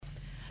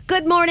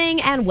Good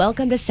morning and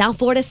welcome to South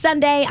Florida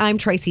Sunday. I'm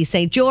Tracy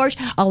St. George,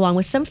 along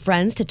with some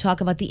friends to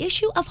talk about the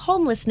issue of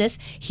homelessness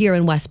here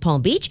in West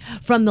Palm Beach.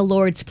 From the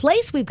Lord's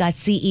Place, we've got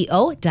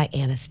CEO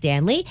Diana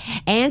Stanley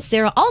and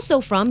Sarah,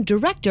 also from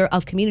Director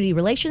of Community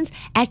Relations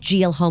at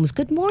GL Homes.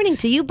 Good morning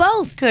to you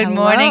both. Good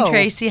morning,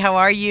 Tracy. How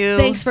are you?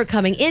 Thanks for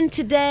coming in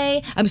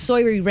today. I'm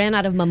sorry we ran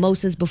out of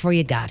mimosas before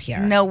you got here.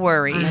 No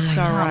worries. It's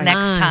all right.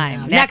 Next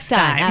time. Next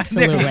time.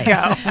 Absolutely.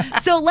 There we go.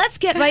 So let's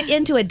get right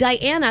into it.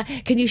 Diana,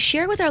 can you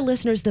share with our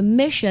listeners the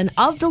mission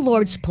of the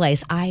Lord's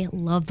Place? I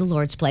love the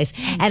Lord's Place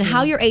and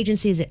how your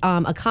agency is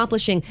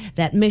accomplishing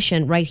that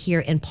mission right here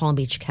in Palm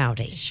Beach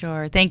County.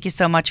 Sure. Thank you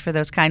so much for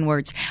those kind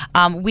words.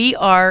 We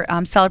are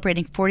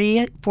celebrating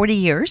 40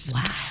 years.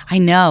 Wow. I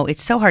know.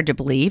 It's so hard to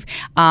believe.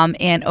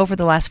 And over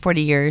the last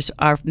 40 years,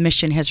 our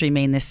mission has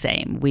remained the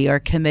same. We are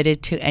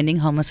committed to ending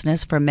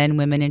homelessness for men,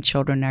 women, and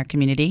children in our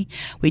community.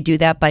 We do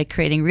that by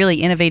creating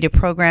really innovative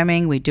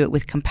programming. We do it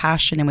with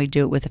compassion and we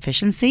do it with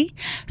efficiency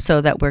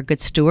so that we're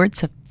good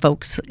stewards of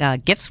folks'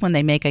 gifts when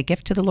they make a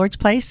gift to the Lord's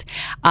Place.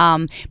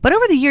 But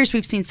over the years,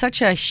 we've seen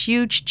such a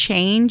huge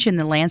change in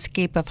the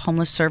landscape of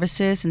homeless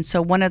services. And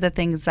so one of the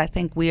things I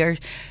think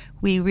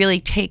we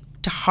really take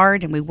to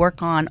heart and we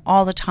work on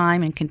all the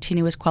time and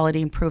continuous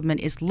quality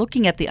improvement is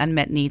looking at the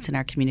unmet needs in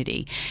our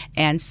community.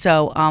 And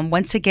so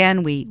once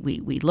again, we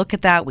look at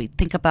that. We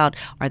think about,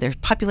 are there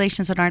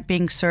populations that aren't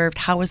being served?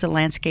 How has the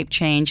landscape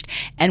changed?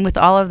 And with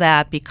all of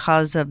that,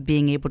 because of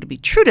being able to be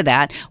true to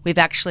that, we've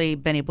actually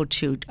been able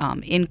to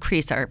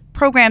increase our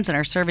programs and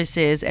our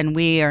services. And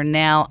we are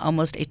now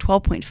almost a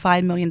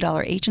 $12.5 million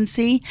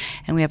agency.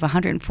 And we have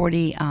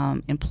 140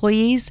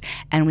 employees.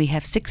 And we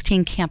have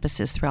 16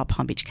 campuses throughout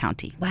Palm Beach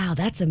County. Wow,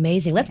 that's amazing.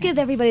 Let's give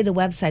everybody the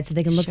website so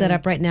they can look that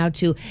up right now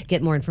to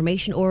get more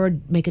information or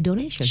make a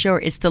donation. Sure.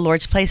 It's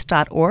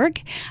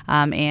thelordsplace.org,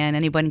 and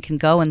anyone can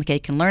go and they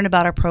can learn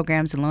about our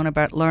programs and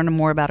learn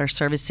more about our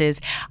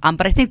services.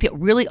 But I think the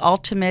really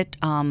ultimate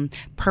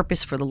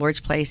purpose for the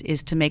Lord's Place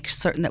is to make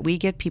certain that we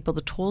give people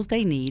the tools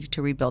they need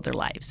to rebuild their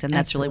lives, and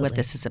that's really what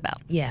this is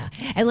about. Yeah.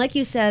 And like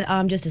you said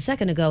just a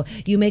second ago,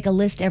 you make a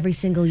list every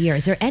single year.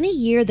 Is there any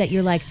year that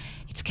you're like,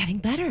 it's getting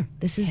better?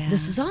 This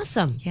is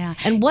awesome. Yeah.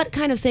 And what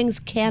kind of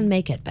things can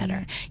make it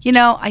better? You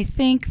know, I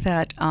think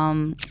that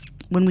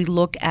when we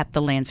look at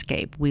the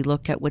landscape, we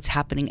look at what's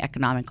happening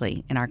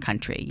economically in our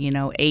country.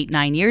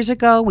 8-9 years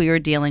ago, we were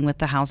dealing with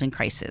the housing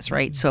crisis,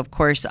 right? So, of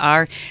course,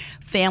 our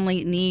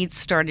family needs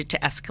started to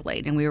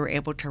escalate, and we were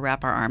able to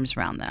wrap our arms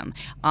around them.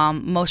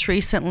 Most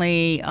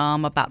recently,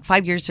 about 4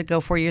 years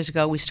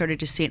ago, we started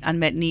to see an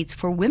unmet needs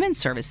for women's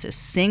services,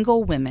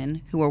 single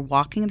women who are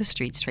walking the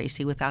streets,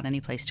 Tracy, without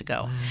any place to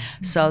go. Wow.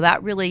 So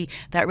that really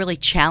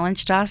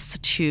challenged us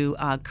to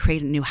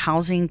create new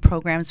housing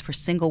programs for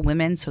single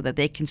women so that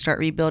they can start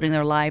rebuilding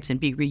their lives and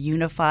be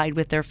reunified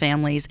with their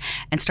families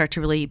and start to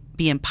really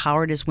be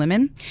empowered as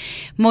women.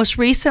 Most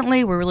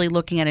recently, we're really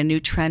looking at a new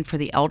trend for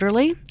the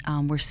elderly.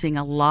 We're seeing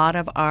a lot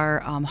of our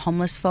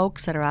homeless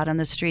folks that are out on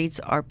the streets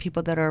are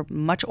people that are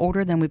much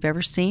older than we've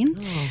ever seen.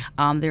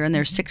 They're in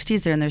their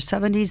 60s, they're in their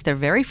 70s, they're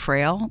very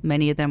frail.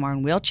 Many of them are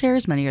in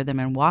wheelchairs, many of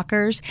them in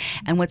walkers.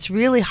 And what's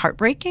really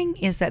heartbreaking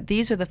is that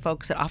these are the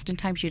folks that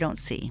oftentimes you don't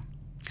see.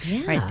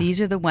 Yeah. Right.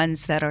 These are the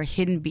ones that are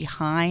hidden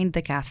behind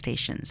the gas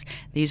stations.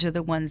 These are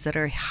the ones that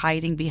are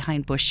hiding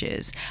behind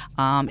bushes.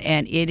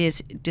 And it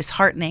is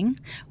disheartening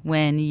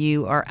when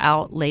you are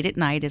out late at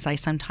night, as I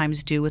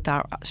sometimes do with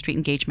our street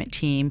engagement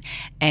team,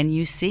 and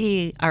you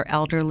see our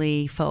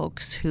elderly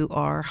folks who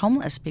are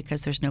homeless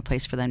because there's no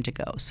place for them to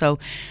go. So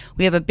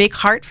we have a big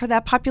heart for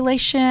that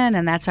population,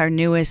 and that's our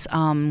newest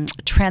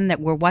trend that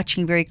we're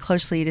watching very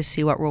closely to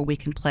see what role we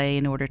can play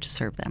in order to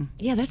serve them.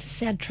 Yeah, that's a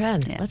sad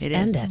trend. Yeah, Let's it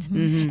end is. it.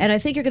 Mm-hmm. And I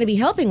think you're going to be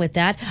helping with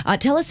that.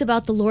 Tell us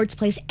about the Lord's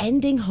Place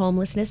Ending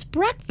Homelessness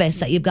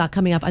Breakfast that you've got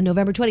coming up on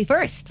November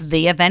 21st.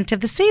 The event of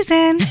the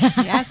season.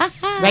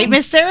 Yes. Right,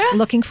 Miss Sarah?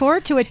 Looking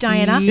forward to it,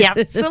 Diana. Yeah,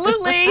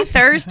 absolutely.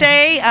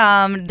 Thursday,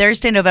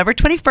 November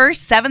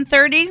 21st,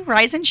 7:30,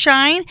 Rise and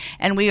Shine.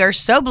 And we are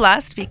so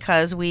blessed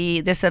because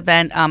this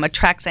event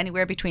attracts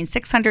anywhere between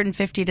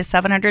 650 to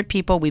 700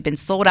 people. We've been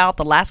sold out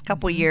the last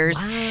couple years.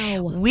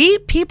 Wow.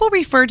 People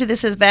refer to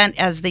this event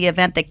as the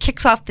event that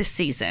kicks off the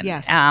season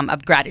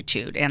of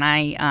gratitude. And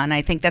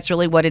I think that's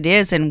really what it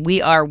is. And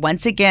we are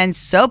once again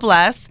so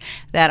blessed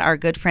that our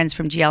good friends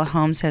from GL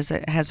Homes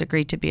has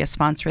agreed to be a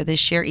sponsor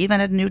this year,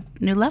 even at a new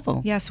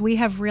level. Yes, we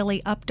have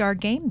really upped our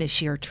game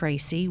this year,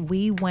 Tracy.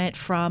 We went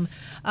from,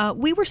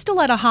 we were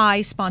still at a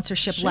high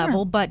sponsorship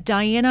level, but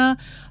Diana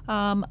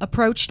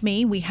approached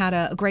me. We had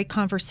a great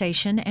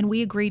conversation, and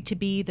we agreed to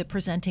be the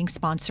presenting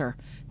sponsor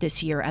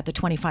this year at the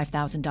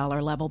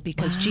 $25,000 level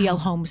because GL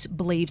Homes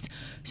believes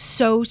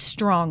so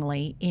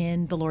strongly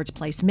in the Lord's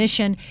Place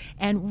mission.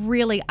 And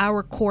really,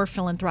 our core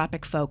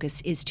philanthropic focus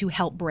is to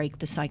help break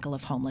the cycle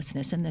of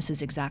homelessness. And this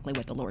is exactly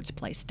what the Lord's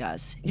Place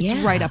does. It's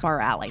right up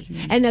our alley.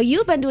 And now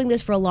you've been doing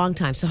this for a long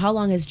time. So how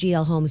long has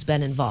GL Homes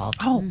been involved?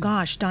 Oh,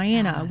 gosh,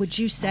 Diana, would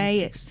you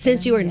say?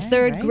 Since you were in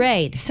third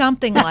grade.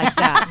 Something like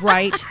that,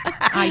 right?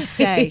 I'd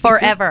say.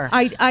 Forever.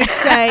 I'd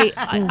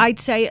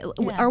say,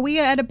 are we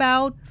at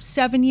about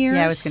 7 years.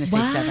 Yeah, I was going to say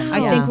Wow. 7. I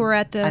Yeah. think we're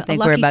at the I think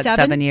lucky we're about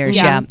 7 years.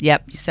 Yeah.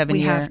 Yep. 7 We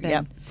years. have been.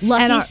 Yep.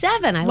 Lucky And our-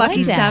 7. I Lucky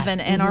like that. 7,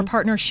 and our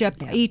partnership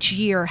each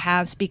year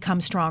has become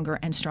stronger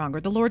and stronger.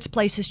 The Lord's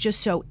Place is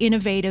just so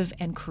innovative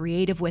and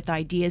creative with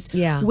ideas,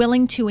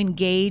 willing to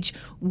engage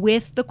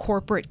with the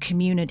corporate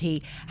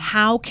community.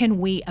 How can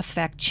we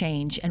affect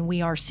change? And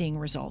we are seeing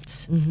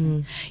results.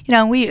 You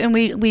know,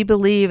 we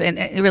believe, and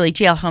really,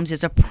 GL Homes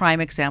is a prime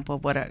example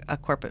of what a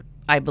corporate,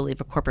 I believe,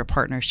 a corporate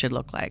partner should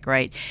look like,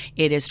 right?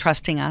 It is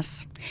trusting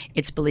us.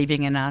 It's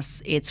believing in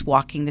us. It's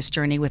walking this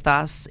journey with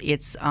us.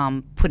 It's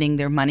putting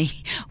their money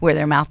where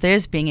their mouth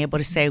is, being able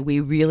to say, we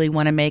really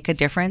want to make a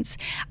difference.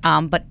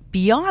 But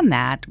beyond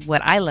that,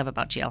 what I love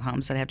about GL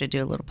Homes, that I have to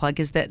do a little plug,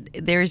 is that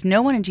there is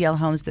no one in GL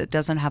Homes that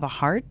doesn't have a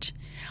heart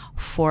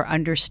for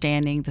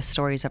understanding the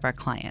stories of our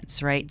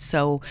clients, right?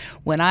 So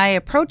when I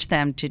approach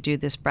them to do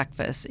this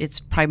breakfast, it's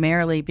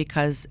primarily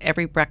because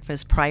every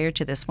breakfast prior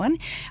to this one,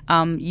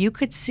 you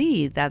could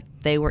see that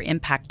they were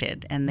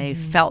impacted and they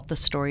felt the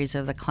stories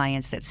of the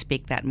clients that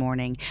speak that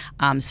morning.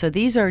 So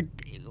these are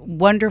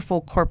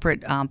wonderful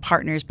corporate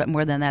partners, but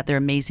more than that, they're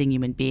amazing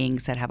human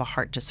beings that have a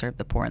heart to serve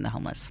the poor and the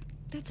homeless.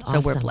 That's So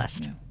awesome. we're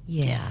blessed.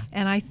 Yeah.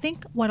 And I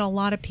think what a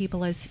lot of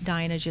people, as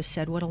Diana just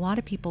said, what a lot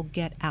of people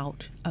get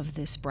out of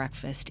this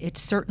breakfast, it's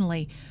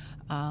certainly,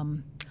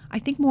 I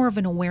think, more of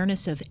an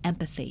awareness of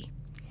empathy.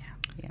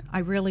 Yeah. I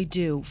really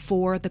do,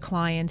 for the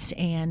clients,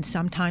 and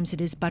sometimes it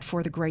is, but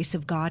for the grace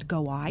of God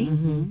go I.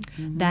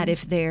 That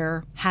if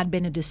there had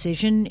been a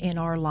decision in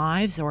our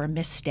lives or a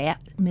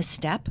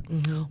misstep,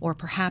 or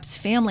perhaps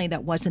family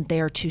that wasn't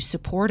there to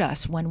support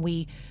us when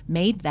we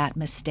made that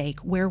mistake,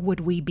 where would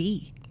we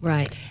be?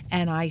 Right.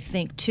 And I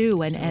think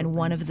too, and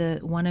one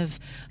of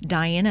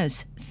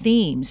Diana's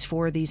themes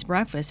for these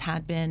breakfasts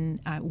had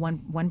been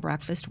one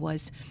breakfast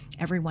was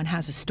everyone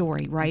has a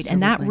story, right? Absolutely.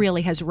 And that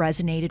really has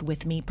resonated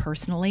with me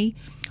personally.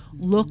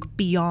 Look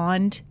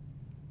beyond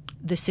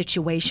the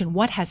situation.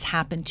 What has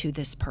happened to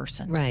this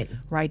person? Right.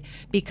 Right.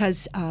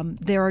 Because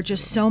there are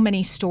just so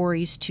many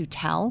stories to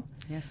tell.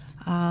 Yes.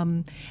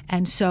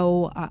 And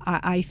so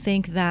I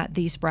think that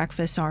these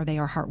breakfasts are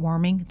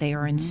heartwarming, they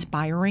are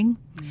inspiring,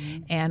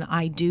 and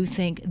I do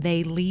think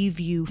they leave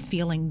you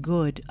feeling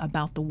good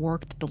about the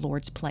work that the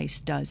Lord's Place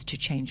does to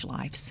change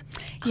lives.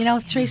 You know,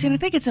 Tracy, and I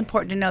think it's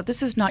important to note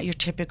this is not your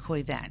typical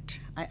event.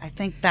 I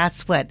think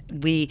that's what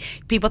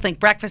people think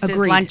breakfasts,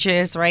 Agreed.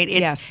 Lunches, right?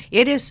 Yes.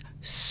 It is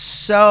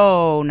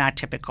so not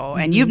typical,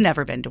 and you've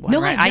never been to one,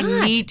 No, right? I'm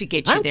not. I need to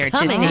get you I'm there to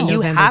coming see. on You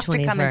November have to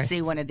come and 21st.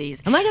 see one of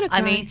these. Am I gonna I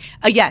cry? mean,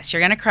 yes, you're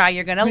going to cry.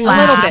 You're going to Bring a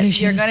little laugh.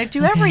 bit. You're going to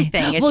do Okay.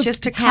 everything. It's Well,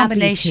 just a happy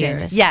combination.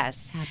 tears.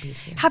 Yes, Happy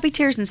tears. happy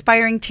tears,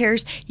 inspiring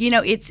tears. You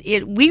know,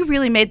 we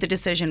really made the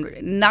decision.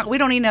 We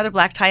don't need another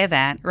black tie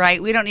event,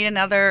 right? We don't need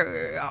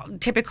another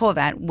typical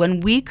event.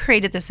 When we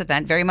created this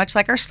event, very much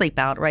like our sleep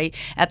out, right,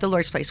 at the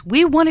Lord's Place,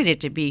 we wanted it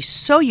to be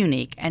so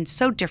unique and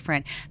so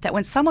different that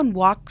when someone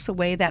walks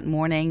away that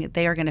morning,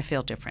 they are going to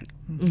feel different.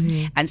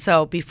 And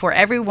so before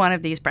every one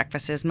of these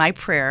breakfasts, my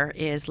prayer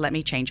is, let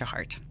me change a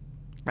heart.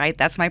 Right?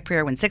 That's my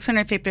prayer. When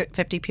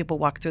 650 people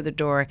walk through the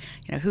door,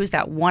 you know, who's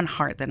that one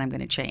heart that I'm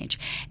going to change?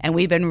 And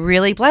we've been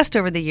really blessed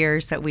over the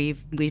years that we've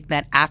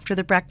met after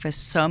the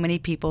breakfast so many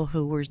people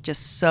who were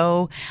just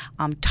so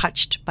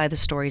touched by the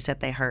stories that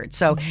they heard.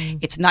 So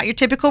it's not your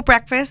typical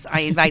breakfast.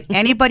 I invite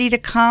anybody to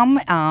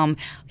come,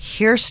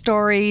 hear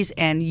stories,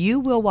 and you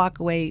will walk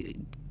away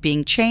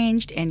being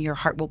changed, and your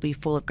heart will be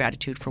full of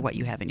gratitude for what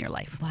you have in your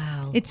life.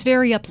 Wow. It's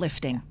very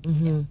uplifting.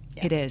 Yeah.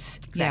 It is.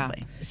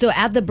 Exactly. So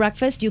at the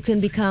breakfast, you can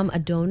become a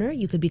donor.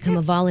 You could become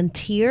a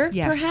volunteer,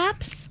 Yes.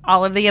 perhaps.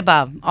 All of the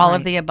above. All of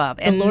Right. the above.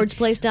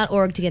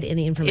 TheLordsPlace.org to get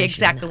any information.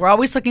 Exactly. On We're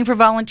always looking for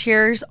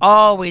volunteers,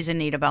 always in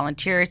need of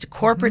volunteers,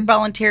 corporate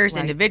volunteers,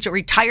 Right. individual,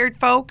 retired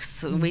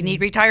folks. We need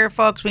retired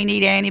folks. We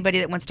need anybody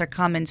that wants to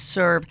come and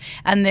serve.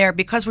 And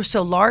because we're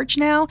so large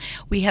now,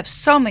 we have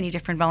so many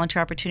different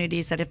volunteer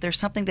opportunities that if there's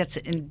something that's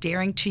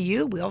endearing to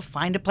you, we'll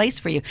find a place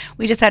for you.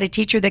 We just had a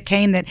teacher that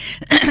came that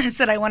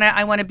said, I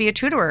want to be a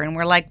tutor. And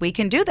we're like, we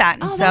can do that.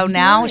 And Oh, so that's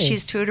now nice.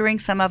 she's tutoring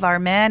some of our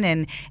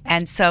men.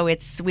 And so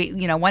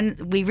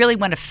we really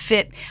want to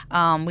fit,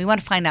 we want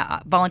to find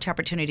a volunteer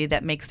opportunity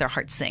that makes their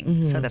heart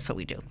sing. So that's what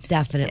we do.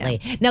 Definitely.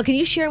 Now, can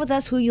you share with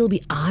us who you'll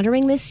be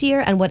honoring this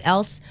year and what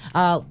else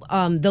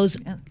those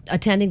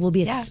attending will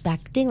be Yes.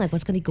 expecting? Like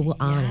what's going to go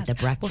on at the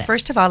breakfast? Well,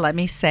 first of all, let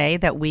me say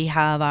that we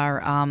have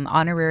our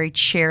honorary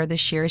chair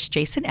this year is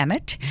Jason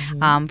Emmett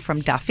from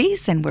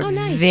Duffy's, and we're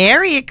nice.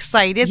 very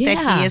excited that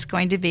Yeah. he is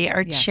going to be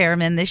our Yes.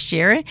 chairman this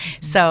year.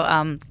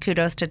 So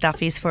kudos to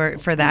Duffy's for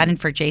that, and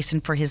for Jason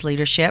for his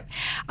leadership.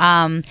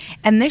 And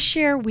this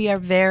year year, we are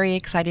very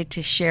excited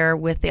to share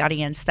with the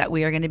audience that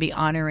we are going to be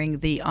honoring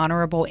the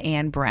Honorable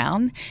Ann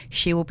Brown.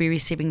 She will be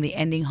receiving the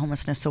Ending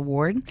Homelessness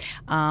Award.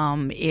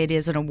 It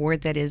is an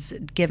award that is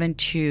given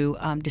to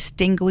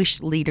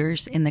distinguished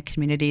leaders in the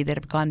community that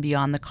have gone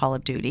beyond the call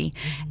of duty,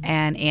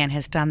 and Ann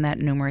has done that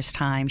numerous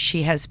times.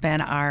 She has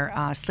been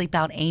our Sleep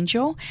Out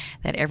Angel,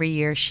 that every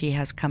year she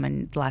has come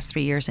in the last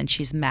 3 years, and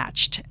she's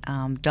matched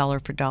dollar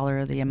for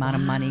dollar the amount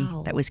of money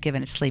that was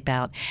given at Sleep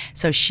Out.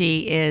 So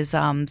she is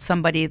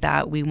somebody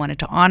that we wanted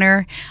to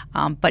honor,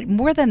 but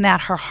more than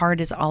that, her heart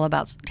is all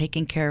about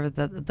taking care of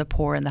the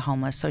poor and the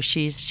homeless. So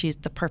she's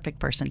the perfect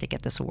person to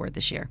get this award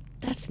this year.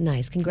 That's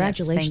nice.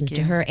 Congratulations Yes,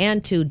 to her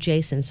and to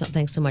Jason. So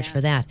thanks so much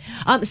for that.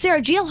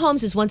 Sarah, GL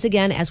Homes is once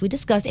again, as we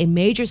discussed, a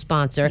major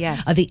sponsor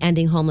of the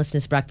Ending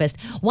Homelessness Breakfast.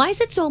 Why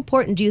is it so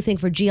important, do you think,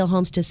 for GL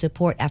Homes to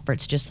support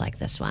efforts just like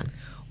this one?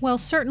 Well,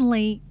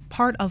 certainly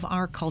part of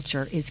our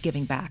culture is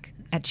giving back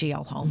at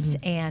GL Homes.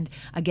 And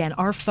again,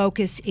 our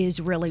focus is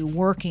really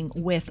working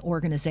with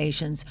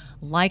organizations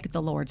like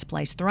the Lord's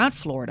Place throughout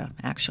Florida,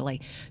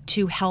 actually,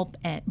 to help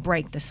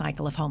break the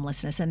cycle of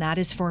homelessness. And that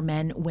is for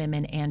men,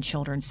 women, and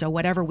children. So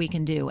whatever we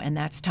can do, and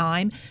that's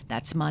time,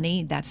 that's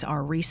money, that's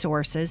our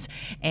resources.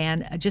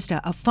 And just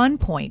a fun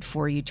point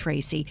for you,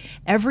 Tracy.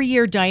 Every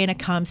year, Diana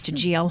comes to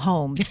GL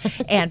Homes,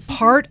 and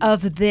part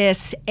of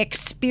this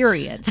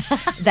experience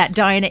that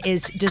Diana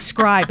is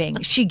describing,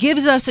 she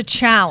gives us a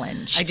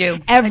challenge. I do.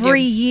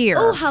 Every year.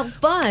 Oh, how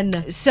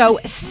fun. So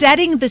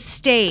setting the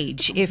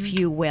stage, if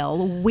you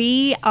will,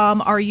 we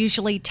are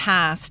usually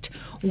tasked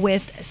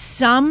with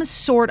some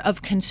sort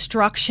of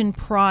construction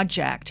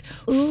project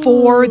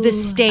for the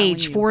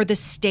stage, for the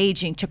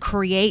staging, to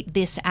create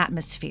this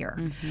atmosphere.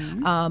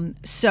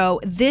 So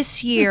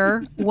this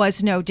year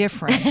was no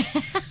different.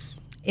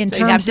 In So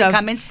terms you have of to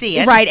come and see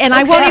it. Right, and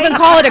I won't even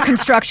call it a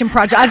construction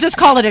project. I'll just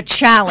call it a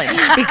challenge,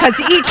 because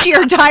each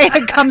year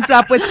Diana comes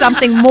up with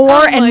something more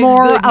and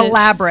more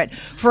elaborate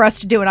for us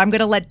to do. And I'm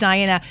going to let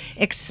Diana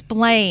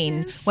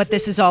explain what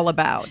this is all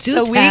about.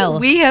 So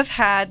we have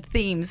had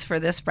themes for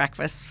this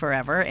breakfast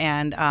forever,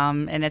 and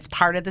it's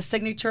part of the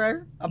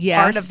signature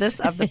part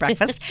of the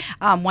breakfast.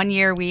 One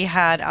year we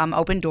had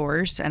open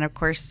doors, and of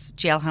course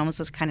GL Homes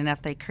was kind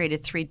enough. They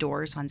created 3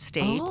 doors on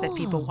stage that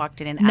people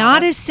walked in and out.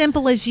 Not as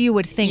simple as you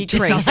would think,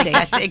 Tracy.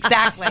 Yes,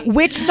 exactly.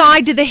 Which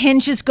side do the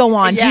hinges go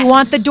on? Do you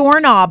want the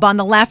doorknob on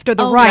the left or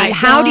the right?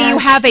 How do you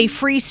have a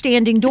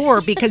freestanding door?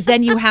 Because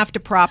then you have to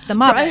prop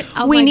them up.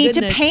 We need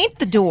to paint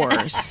the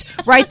doors,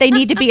 right? They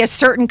need to be a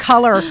certain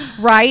color,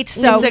 right?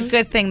 So it's a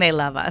good thing they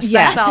love us.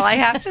 Yes. That's all I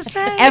have to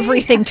say.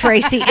 Everything,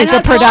 Tracy, is How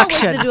a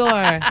production. tall was the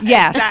door?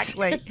 Yes.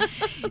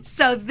 Exactly.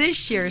 So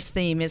this year's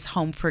theme is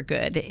Home for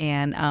Good,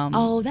 and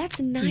that's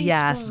a nice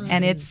yes, one.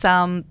 and it's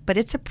but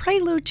it's a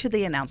prelude to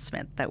the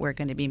announcement that we're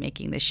going to be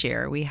making this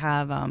year. We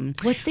have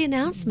what's the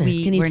announcement?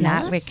 Can you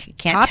tell us? We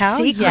can't Top tell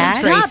secret,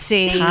 yet.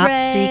 Tracy. Top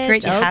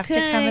secret. You have to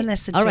Okay. come and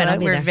listen All to right, I'll it.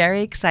 be We're there.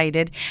 very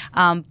excited.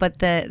 But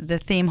the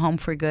theme Home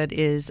for Good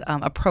is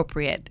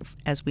appropriate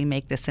as we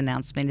make this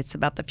announcement. It's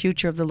about the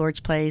future of the Lord's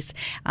Place.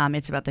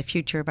 It's about the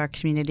future of our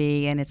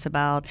community, and it's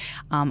about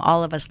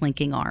all of us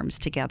linking arms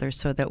together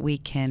so that we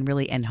can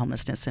really end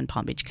homelessness in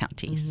Palm Beach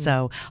County.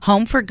 So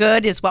Home for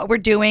Good is what we're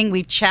doing.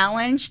 We've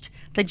challenged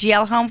the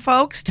GL Home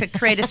folks to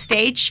create a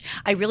stage.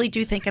 I really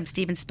do think I'm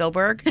Steven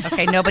Spielberg.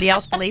 Okay, nobody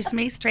else believes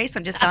me, Trace.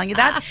 I'm just telling you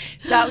that.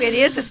 So it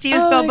is a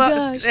Steven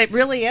Spielberg. It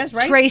really is,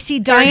 right? Tracy,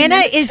 Diana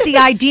is the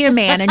idea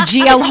man, and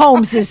GL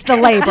Holmes is the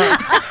labor.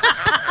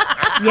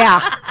 Yeah.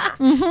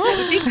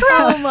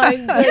 Oh my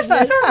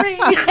goodness.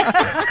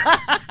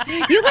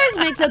 You guys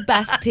make the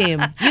best team.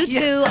 You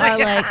two are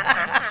like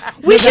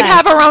We should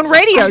have our own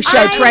radio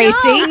show,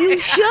 Tracy. I know, you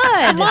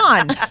should. Come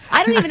on.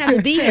 I don't even have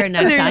to be here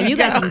next time. You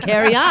guys can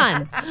carry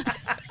on.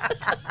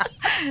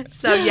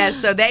 So yes,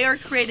 so they are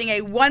creating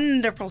a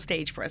wonderful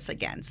stage for us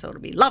again. So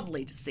it'll be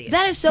lovely to see it.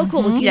 That is so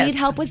cool. If you Yes. need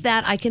help with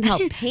that, I can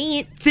help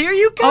paint. There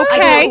you go.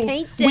 Okay.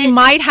 paint We it.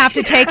 might have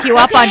to take you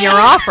up on your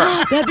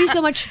offer. That'd be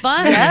so much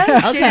fun.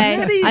 Yes, Okay, get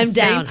ready. I'm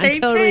down. I'm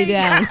Paint, totally paint.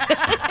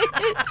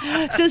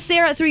 down. So,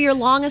 Sarah, through your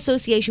long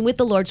association with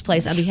the Lord's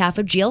Place on behalf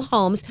of GL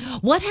Homes,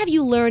 what have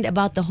you learned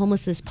about the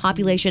homelessness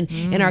population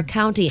in our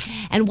county?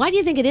 And why do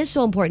you think it is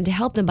so important to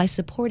help them by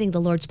supporting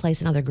the Lord's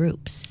Place and other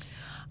groups?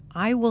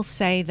 I will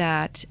say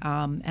that,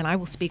 and I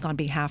will speak on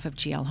behalf of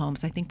GL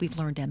Homes, I think we've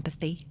learned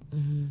empathy.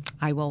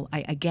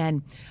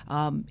 Again,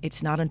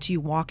 it's not until you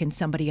walk in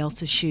somebody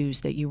else's shoes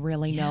that you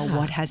really know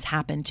what has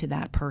happened to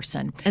that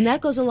person. And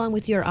that goes along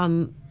with your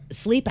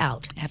sleep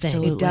out thing,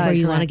 Absolutely. where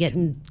you Correct. want to get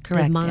in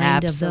the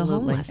mind of the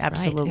homeless. Right?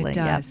 Absolutely. It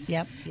does.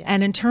 Yep.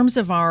 And in terms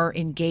of our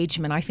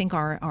engagement, I think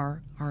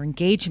our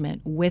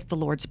engagement with the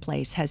Lord's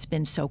Place has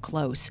been so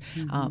close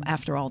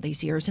after all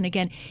these years. And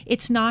again,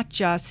 it's not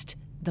just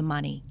the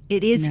money.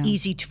 It is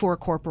easy for a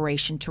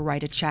corporation to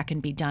write a check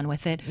and be done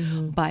with it,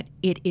 but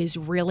it is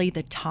really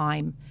the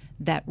time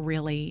that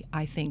really,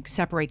 I think,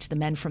 separates the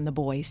men from the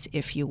boys,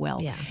 if you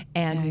will. Yeah.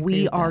 And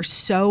we are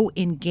so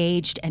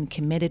engaged and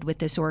committed with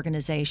this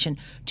organization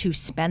to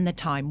spend the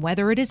time,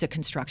 whether it is a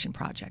construction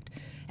project.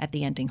 at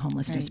the Ending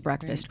Homelessness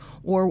Breakfast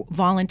or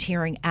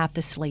volunteering at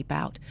the Sleep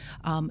Out.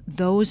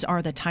 Those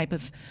are the type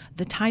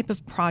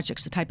of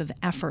projects, the type of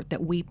effort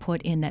that we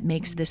put in that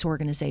makes this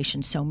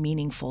organization so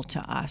meaningful to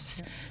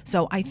us.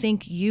 So I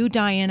think you,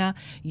 Diana,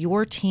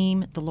 your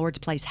team, the Lord's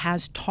Place,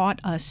 has taught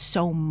us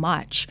so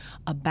much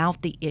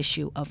about the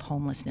issue of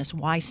homelessness,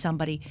 why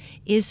somebody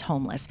is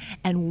homeless,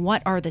 and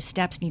what are the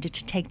steps needed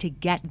to take to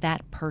get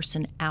that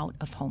person out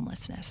of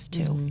homelessness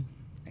too. Mm-hmm.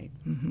 Right.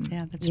 Mm-hmm.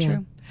 Yeah, that's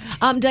true.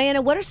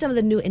 Diana, what are some of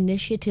the new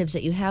initiatives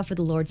that you have for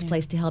the Lord's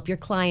Place to help your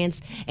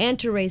clients and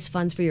to raise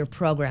funds for your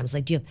programs?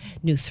 Like, do you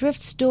have new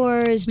thrift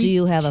stores? Do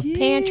you have a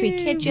pantry,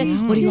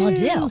 kitchen? What do you all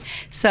do?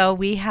 So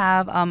we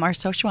have our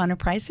social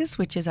enterprises,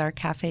 which is our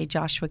Cafe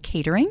Joshua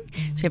Catering.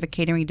 So we have a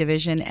catering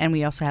division, and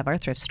we also have our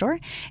thrift store.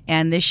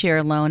 And this year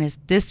alone is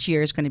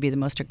going to be the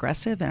most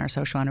aggressive in our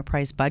social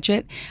enterprise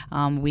budget.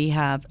 We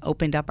have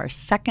opened up our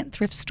second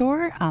thrift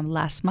store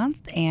last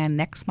month, and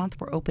next month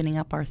we're opening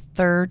up our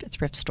third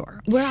thrift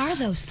store. Where are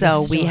those?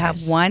 So we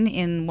have one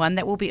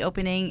that will be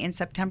opening in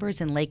September is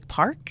in Lake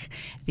Park.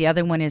 The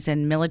other one is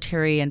in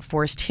Military and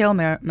Forest Hill,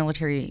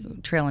 Military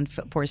Trail and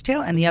Forest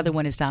Hill, and the other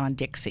one is down on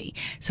Dixie.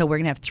 So we're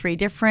going to have 3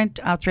 different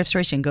thrift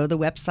stores. You can go to the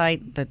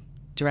website. The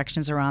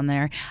directions are on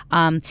there.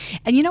 And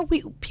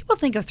people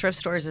think of thrift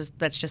stores as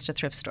that's just a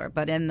thrift store,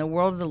 but in the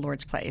world of the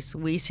Lord's Place,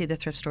 we see the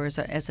thrift stores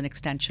as an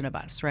extension of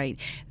us, right?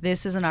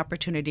 This is an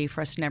opportunity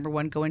for us to, number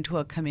one, go into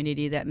a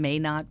community that may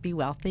not be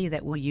wealthy,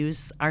 that will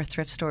use our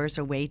thrift stores as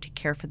a way to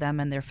care for them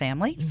and their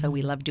family. Mm-hmm. So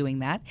we love doing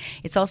that.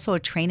 It's also a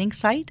training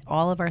site.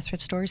 All of our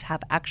thrift stores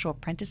have actual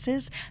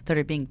apprentices that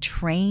are being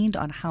trained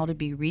on how to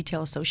be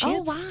retail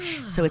associates.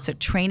 Oh, wow. So it's a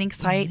training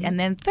site. Mm-hmm. And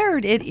then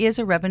third, it is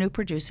a revenue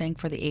producing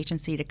for the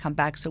agency to come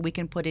back so we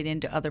can put it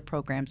into other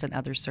programs and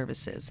other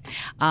services.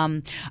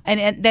 And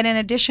then in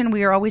addition,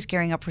 we are always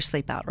gearing up for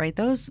Sleep Out, right?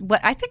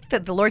 I think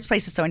that the Lord's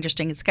Place is so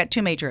interesting. It's got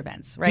 2 major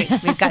events, right?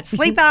 We've got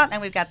Sleep Out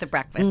and we've got the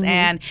breakfast.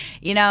 Mm-hmm.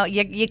 And,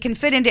 you can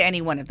fit into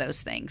any one of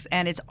those things.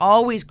 And it's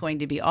always going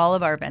to be all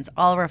of our events,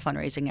 all of our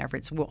fundraising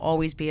efforts will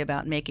always be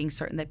about making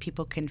certain that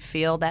people can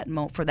feel that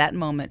for that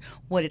moment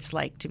what it's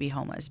like to be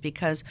homeless.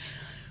 Because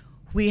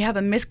we have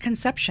a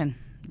misconception,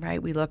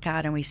 right? We look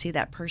out and we see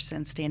that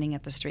person standing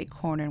at the street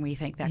corner and we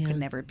think that could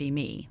never be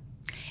me.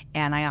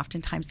 And I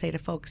oftentimes say to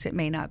folks, it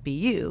may not be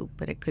you,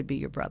 but it could be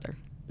your brother.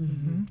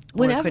 Mm-hmm.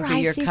 Whenever it could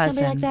be your cousin,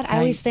 somebody like that, right? I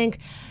always think,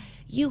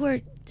 you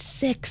were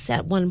 6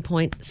 at one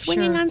point,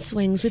 swinging on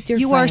swings with your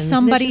friends. You are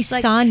somebody's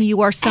son. You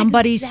are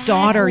somebody's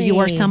daughter. You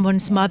are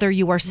someone's mother.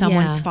 You are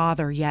someone's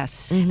father.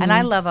 Yes. Mm-hmm. And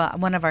I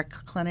love one of our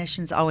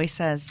clinicians always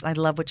says, I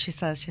love what she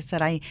says. She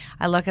said, I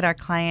look at our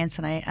clients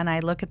and I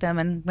look at them,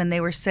 and when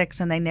they were 6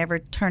 and they never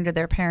turned to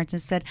their parents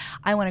and said,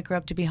 I want to grow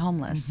up to be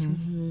homeless. Mm-hmm.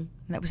 Mm-hmm.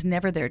 That was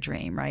never their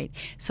dream, right?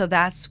 So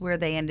that's where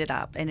they ended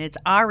up. And it's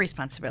our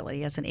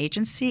responsibility as an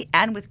agency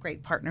and with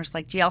great partners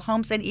like GL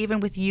Homes and even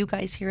with you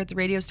guys here at the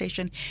radio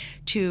station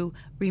to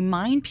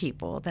remind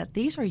people that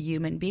these are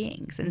human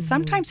beings. And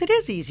sometimes it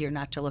is easier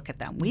not to look at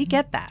them. We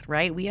get that,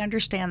 right? We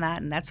understand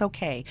that, and that's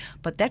okay.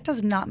 But that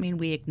does not mean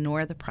we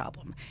ignore the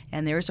problem.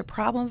 And there is a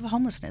problem of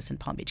homelessness in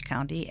Palm Beach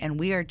County, and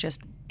we are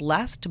just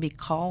blessed to be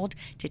called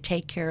to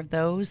take care of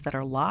those that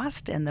are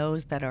lost and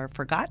those that are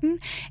forgotten.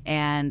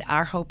 And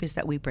our hope is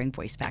that we bring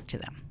voice back to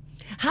them.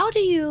 How do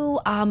you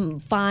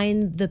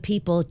find the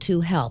people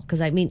to help? Because,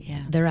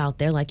 they're out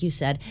there, like you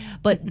said.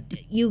 But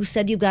you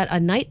said you've got a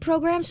night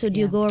program, so do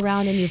you go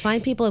around and you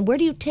find people, and where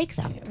do you take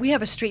them? We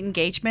have a street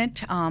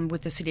engagement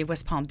with the city of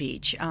West Palm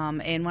Beach.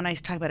 And when I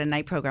talk about a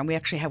night program, we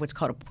actually have what's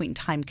called a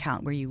point-in-time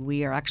count, where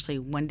we are actually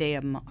one day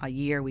a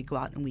year, we go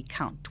out and we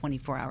count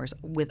 24 hours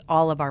with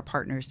all of our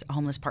partners,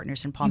 homeless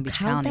partners in Palm Beach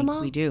County. Them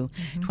all? We do.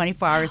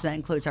 24 hours. That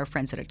includes our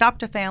friends at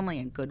Adopt a Family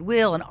and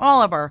Goodwill, and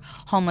all of our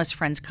homeless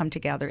friends come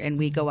together, and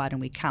we go out and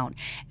we count.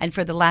 And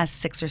for the last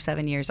 6 or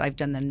 7 years, I've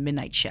done the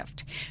midnight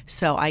shift.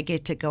 So I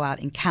get to go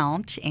out and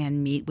count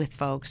and meet with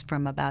folks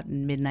from about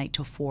midnight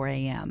to 4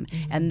 a.m.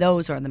 And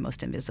those are the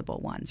most invisible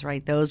ones,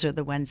 right? Those are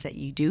the ones that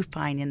you do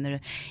find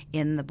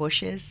in the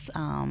bushes.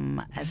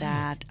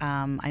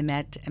 I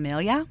met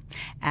Amelia,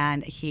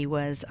 and he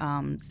was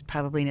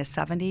probably in his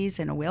 70s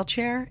in a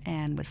wheelchair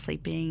and was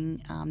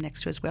sleeping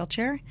next to his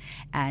wheelchair.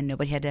 And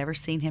nobody had ever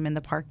seen him in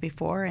the park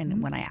before.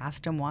 And when I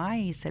asked him why,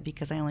 he said,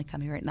 because I only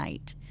come here at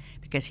night.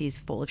 Because he's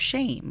full of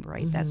shame,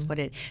 right? That's what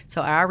it.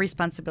 So our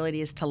responsibility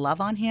is to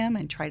love on him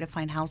and try to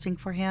find housing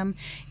for him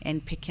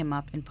and pick him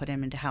up and put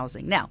him into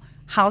housing. Now,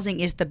 housing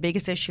is the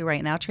biggest issue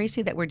right now,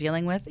 Tracy, that we're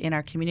dealing with in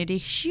our community.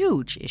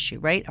 Huge issue,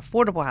 right?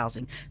 Affordable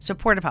housing,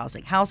 supportive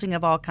housing, housing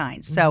of all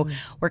kinds. So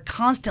we're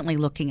constantly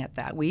looking at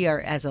that. We are,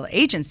 as an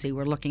agency,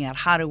 we're looking at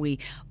how do we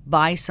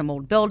buy some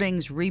old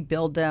buildings,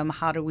 rebuild them,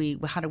 how do we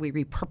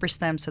repurpose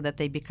them so that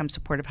they become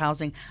supportive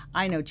housing.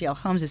 I know GL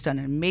Homes has done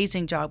an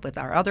amazing job with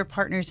our other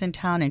partners in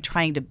town and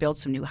trying to build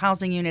some new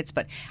housing units,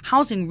 but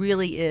housing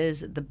really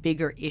is the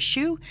bigger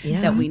issue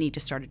that we need to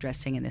start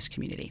addressing in this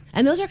community.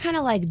 And those are kind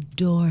of like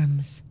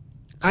dorms.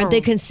 Aren't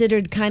they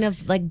considered kind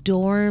of like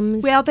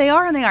dorms? Well, they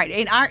are and they aren't.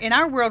 In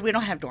our world, we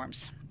don't have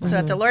dorms. So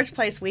at the Lord's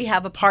Place, we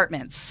have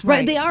apartments.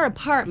 Right, they are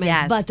apartments,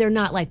 Yes. but they're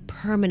not like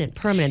permanent.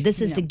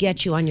 This is to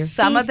get you on your feet.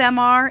 Some of them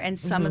are, and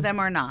some of them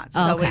are not.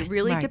 So Okay. it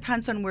really Right.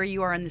 depends on where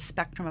you are in the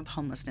spectrum of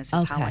homelessness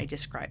is how Okay. I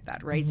describe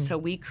that, right? So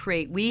we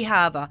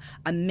have a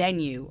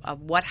menu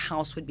of what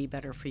house would be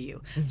better for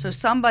you. So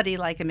somebody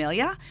like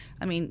Amelia,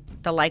 I mean,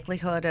 the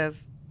likelihood of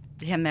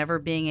him ever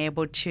being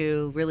able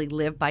to really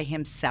live by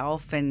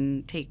himself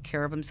and take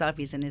care of himself,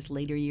 he's in his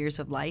later years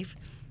of life.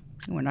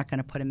 We're not going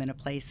to put him in a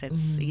place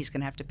that's he's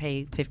going to have to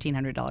pay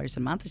 $1,500 a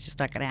month. It's just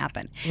not going to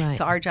happen. Right.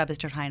 So our job is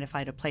to try and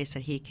find a place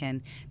that he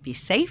can be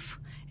safe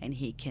and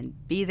he can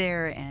be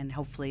there, and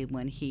hopefully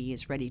when he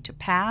is ready to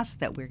pass,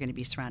 that we're going to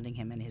be surrounding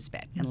him in his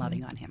bed and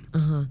loving on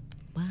him.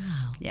 Wow.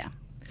 Yeah.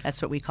 That's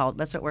what we're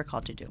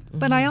called to do.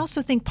 But I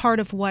also think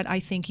part of what I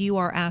think you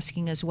are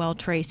asking as well,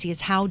 Tracy,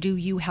 is how do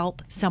you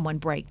help someone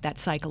break that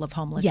cycle of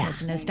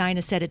homelessness? Yeah. And as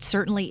Dinah said, it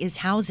certainly is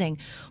housing,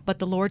 but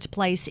the Lord's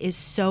Place is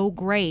so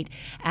great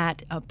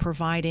at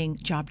providing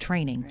job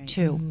training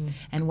too.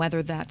 And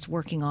whether that's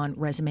working on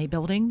resume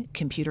building,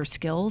 computer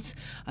skills,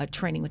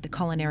 training with the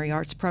culinary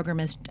arts program,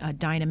 as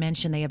Dinah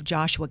mentioned, they have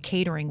Joshua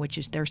Catering, which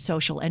is their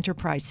social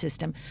enterprise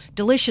system.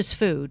 Delicious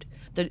food.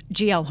 The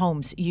GL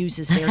Homes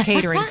uses their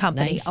catering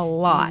company Nice. a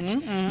lot.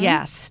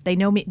 Yes, they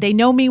know me. They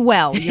know me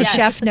well. Your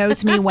chef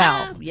knows me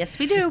well. Yes,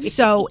 we do.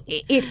 So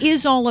it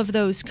is all of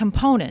those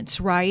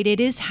components, right? It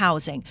is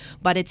housing,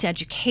 but it's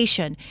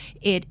education.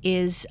 It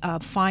is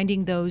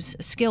finding those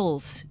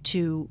skills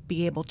to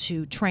be able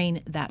to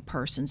train that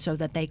person so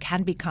that they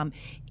can become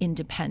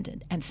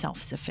independent and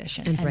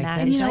self-sufficient. And break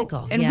that is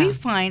cycle. And Yeah. we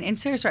find, and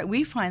Sarah's right,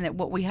 we find that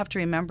what we have to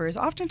remember is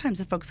oftentimes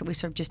the folks that we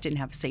serve just didn't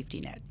have a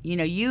safety net.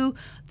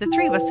 The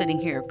three of us sitting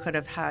here could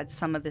have had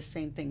some of the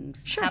same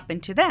things happen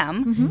to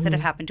them that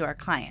have happened to our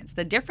clients.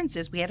 The difference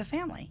is we had a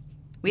family.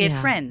 We had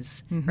Yeah.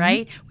 friends,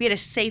 right? We had a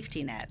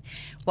safety net.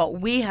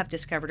 What we have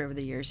discovered over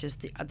the years is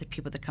the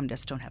people that come to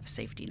us don't have a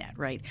safety net,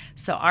 right?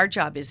 So our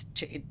job is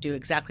to do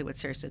exactly what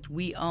Sarah said.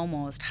 We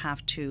almost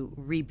have to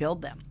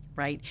rebuild them.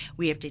 Right?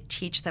 We have to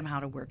teach them how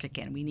to work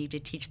again. We need to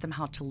teach them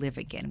how to live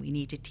again. We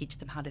need to teach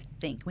them how to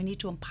think. We need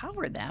to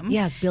empower them.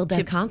 Yeah, build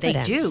that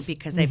confidence. They do,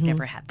 because they've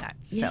never had that.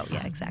 So,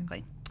 yeah,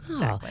 exactly. Oh.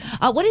 Exactly.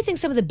 What do you think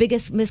some of the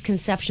biggest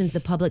misconceptions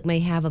the public may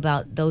have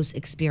about those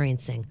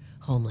experiencing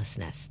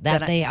homelessness?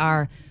 That they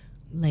are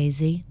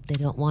lazy, they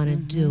don't want to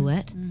do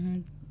it.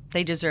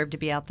 They deserve to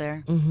be out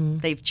there.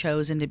 They've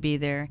chosen to be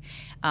there.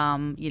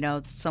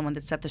 Someone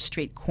that's at the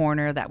street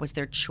corner, that was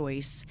their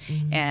choice.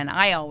 And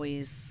I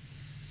always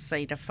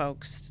say to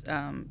folks,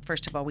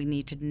 first of all, we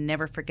need to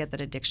never forget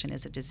that addiction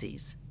is a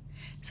disease.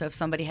 So if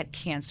somebody had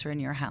cancer in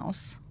your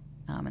house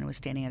and was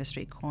standing at a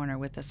street corner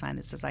with a sign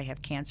that says, I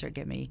have cancer,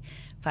 give me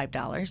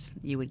 $5,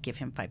 you would give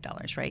him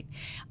 $5, right?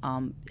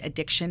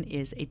 Addiction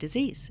is a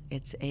disease.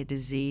 It's a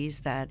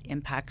disease that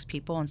impacts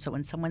people. And so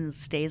when someone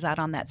stays out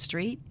on that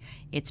street,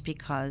 it's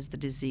because the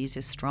disease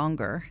is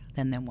stronger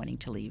than them wanting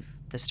to leave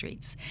the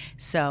streets.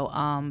 So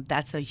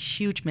that's a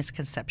huge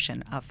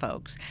misconception of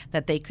folks,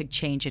 that they could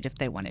change it if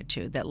they wanted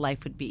to, that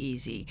life would be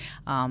easy.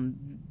 And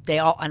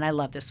I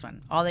love this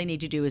one, all they need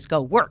to do is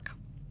go work.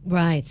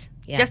 Right.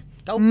 Yeah. Just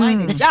go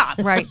find a job.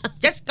 Right.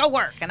 Just go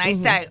work. And I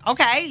say,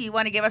 okay, you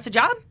want to give us a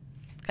job?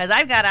 Because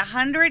I've got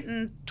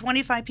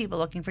 125 people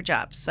looking for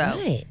jobs. So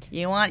Right.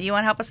 you want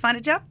to help us find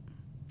a job?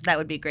 That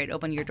would be great.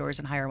 Open your doors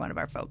and hire one of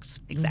our folks.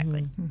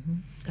 Exactly.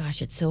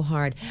 Gosh, it's so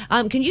hard.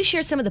 Can you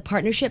share some of the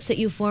partnerships that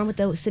you formed with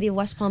the City of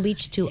West Palm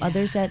Beach to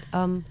others that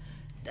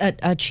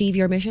achieve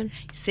your mission?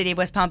 City of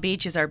West Palm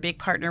Beach is our big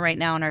partner right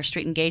now in our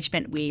street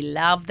engagement. We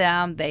love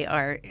them. They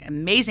are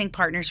amazing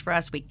partners for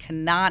us. We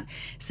cannot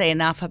say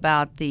enough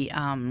about the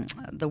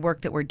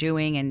work that we're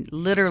doing, and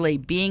literally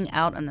being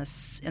out in the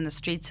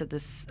streets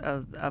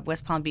of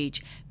West Palm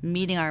Beach,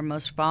 meeting our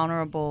most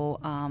vulnerable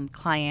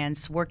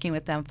clients, working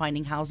with them,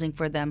 finding housing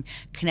for them,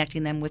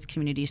 connecting them with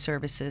community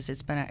services.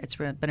 It's been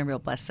a real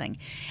blessing.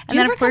 And Do you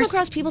then ever of course, come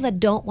across people that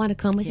don't want to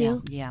come with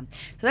you? yeah.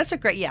 So that's a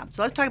great,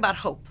 So let's talk about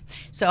Hope.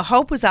 So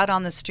Hope was out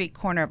on the street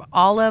corner of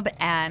Olive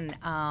and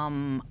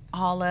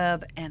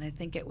I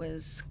think it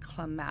was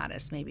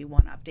Clematis, maybe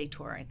one up,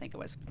 Detour, I think it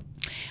was,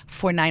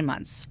 for 9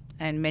 months.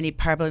 And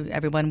probably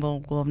everyone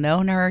will have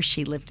known her.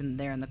 She lived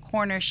there in the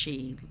corner.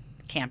 She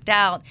camped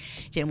out,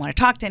 didn't want to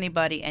talk to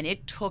anybody. And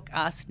it took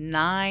us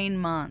 9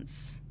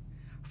 months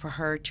for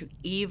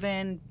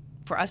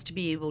us to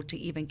be able to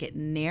even get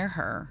near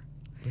her.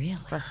 Really?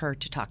 For her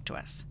to talk to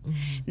us.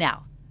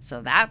 Now,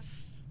 so that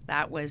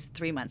was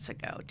 3 months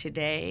ago.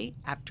 Today,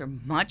 after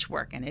much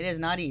work, and it is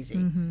not easy,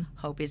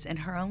 Hope is in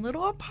her own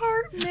little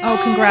apartment. Oh,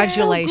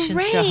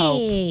 congratulations So to Hope.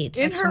 great.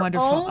 In That's her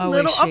wonderful. own Oh,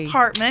 little is she?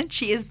 apartment.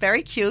 She is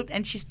very cute,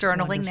 and she's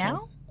journaling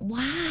now.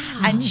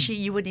 Wow. And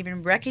you wouldn't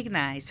even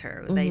recognize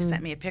her. They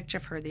sent me a picture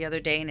of her the other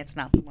day, and it's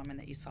not the woman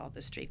that you saw at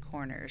the street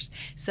corners.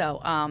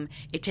 So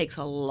it takes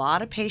a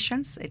lot of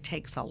patience, it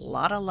takes a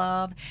lot of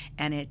love,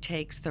 and it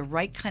takes the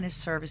right kind of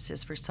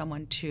services for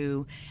someone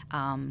to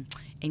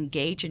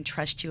engage and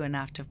trust you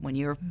enough to when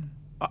you're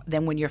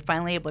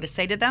finally able to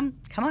say to them,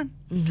 come on,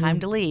 it's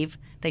time to leave,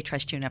 they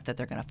trust you enough that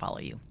they're going to follow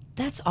you.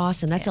 That's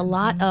awesome. That's a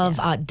lot of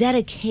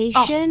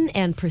dedication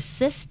and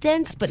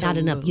persistence, but not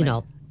in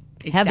a,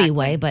 heavy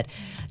way, but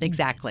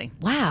exactly.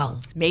 Wow.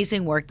 It's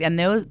amazing work. And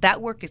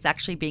that work is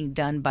actually being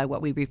done by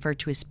what we refer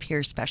to as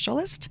peer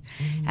specialists.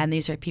 And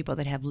these are people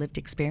that have lived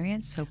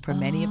experience. So for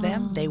many of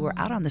them, they were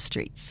out on the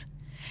streets.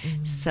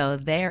 So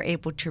they're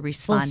able to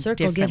respond full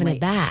circle, differently. giving it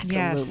back.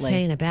 Absolutely.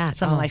 Paying it back.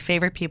 Some of my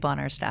favorite people on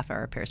our staff are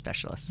our peer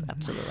specialists.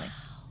 Absolutely.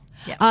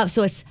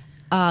 So it's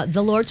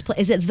the Lord's Place.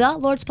 Is it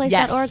thelordsplace.org?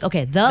 Yes.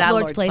 Okay,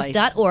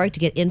 thelordsplace.org to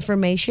get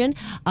information,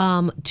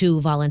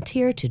 to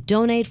volunteer, to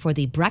donate for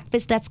the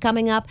breakfast that's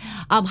coming up.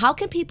 How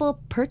can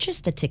people purchase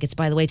the tickets,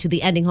 by the way, to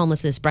the Ending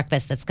Homelessness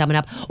breakfast that's coming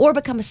up, or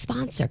become a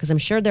sponsor? Because I'm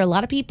sure there are a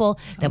lot of people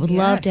that would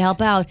love to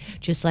help out,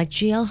 just like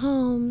GL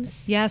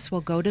Homes. Yes, well,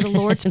 go to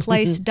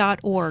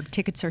thelordsplace.org.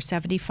 Tickets are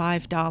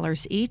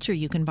 $75 each, or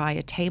you can buy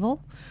a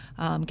table.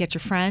 Get your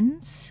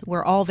friends.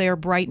 We're all there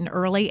bright and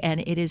early,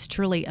 and it is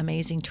truly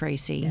amazing,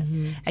 Tracy. Yes.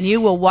 And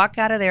you will walk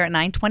out of there at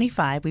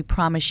 9:25. We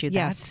promise you that.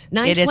 Yes.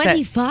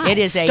 9:25. It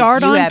is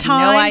Start you on have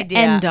time, no idea.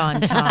 end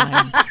on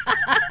time.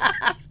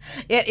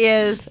 It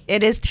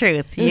is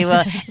truth. You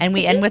will, and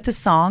we end with a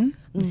song.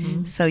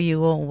 So you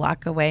will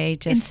walk away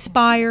just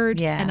inspired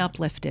and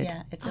uplifted.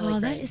 Yeah, it's really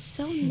great. That is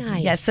so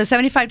nice. Yes, so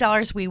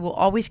 $75. We will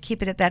always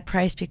keep it at that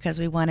price because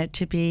we want it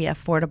to be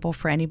affordable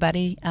for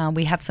anybody.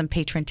 We have some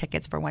patron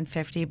tickets for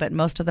 $150, but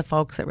most of the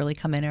folks that really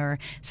come in are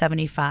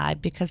 $75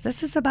 because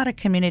this is about a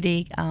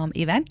community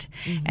event,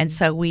 and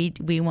so we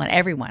want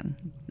everyone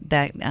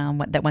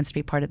that wants to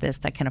be part of this,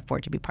 that can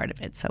afford to be part of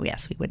it. So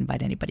yes, we would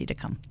invite anybody to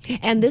come.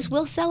 And this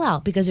will sell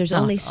out because there's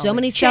only so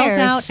many chairs.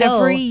 Sells out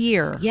every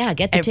year. Yeah,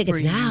 get the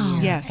tickets now.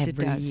 Yes, every it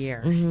does.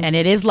 year. And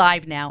it is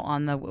live now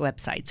on the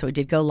website. So it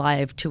did go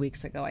live 2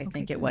 weeks ago, I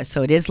think it was.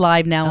 So it is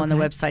live now on the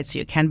website, so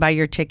you can buy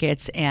your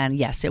tickets. And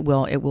yes, it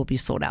will be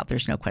sold out.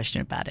 There's no question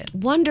about it.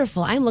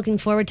 Wonderful. I'm looking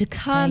forward to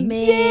coming.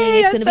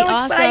 Yay, it's going to I'm be so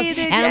awesome. excited.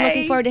 And I'm Yay.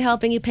 looking forward to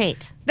helping you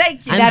paint.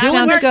 Thank you. I'm That doing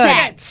sounds my good.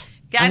 set.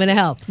 Yes. I'm going to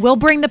help. We'll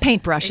bring the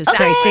paintbrushes,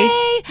 Exactly. Tracy.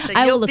 So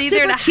I will you'll look be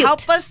super there to cute.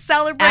 help us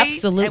celebrate.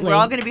 Absolutely. And we're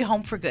all going to be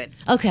home for good.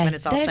 Okay, when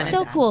it's all that said is and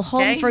so done. cool.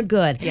 Home Okay? for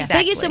good. Yeah.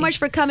 Thank you so Exactly. much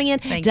for coming in,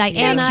 Thank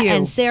Diana you.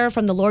 and Sarah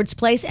from the Lord's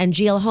Place and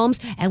GL Homes,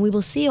 and we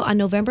will see you on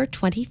November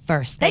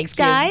 21st. Thanks,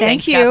 guys.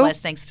 Thank you. God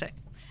bless. Thanks.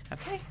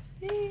 Okay.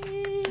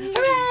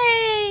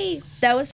 Hooray! That was